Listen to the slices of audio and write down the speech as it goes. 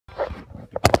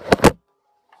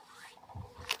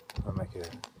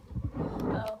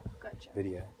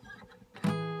video.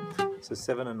 So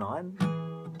 7 and 9,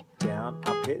 down,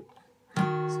 up hit, 6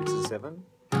 and 7,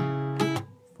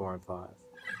 4 and 5,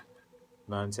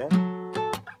 9 and 10, 7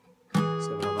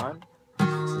 and 9, 6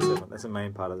 and 7. That's the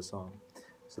main part of the song.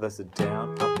 So that's the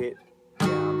down, up hit,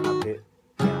 down, up hit,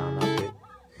 down, up hit.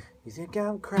 You think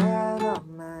I'm crying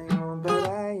on my own, but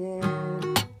I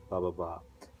am. Blah, blah, blah.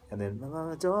 And then my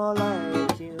mama don't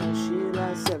like you, she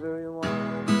likes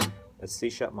everyone. That's C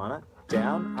sharp minor,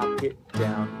 down, up hit,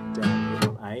 down, down, hit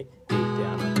on A, hit,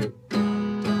 down, up hit,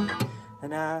 down, down.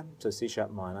 And so C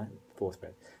sharp minor, 4th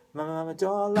fret. My mama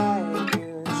don't like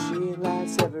you, she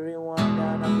likes everyone.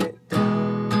 Down, up hit,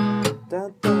 down, down,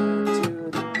 down to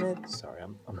the mid. Sorry,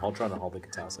 I'm trying to hold the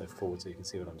guitar so forward so you can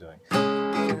see what I'm doing.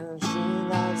 And she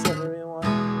likes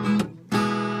everyone.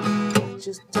 I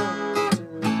just don't want to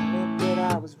admit that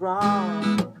I was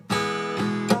wrong.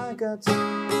 I got to.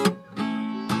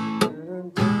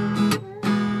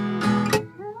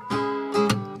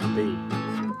 B.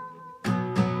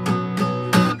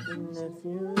 And if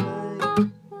you like.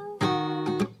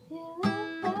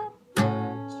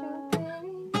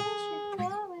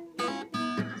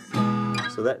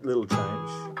 So that little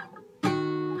change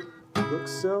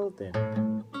looks so thin.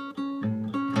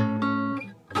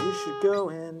 You should go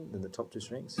in the top 2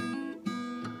 strings.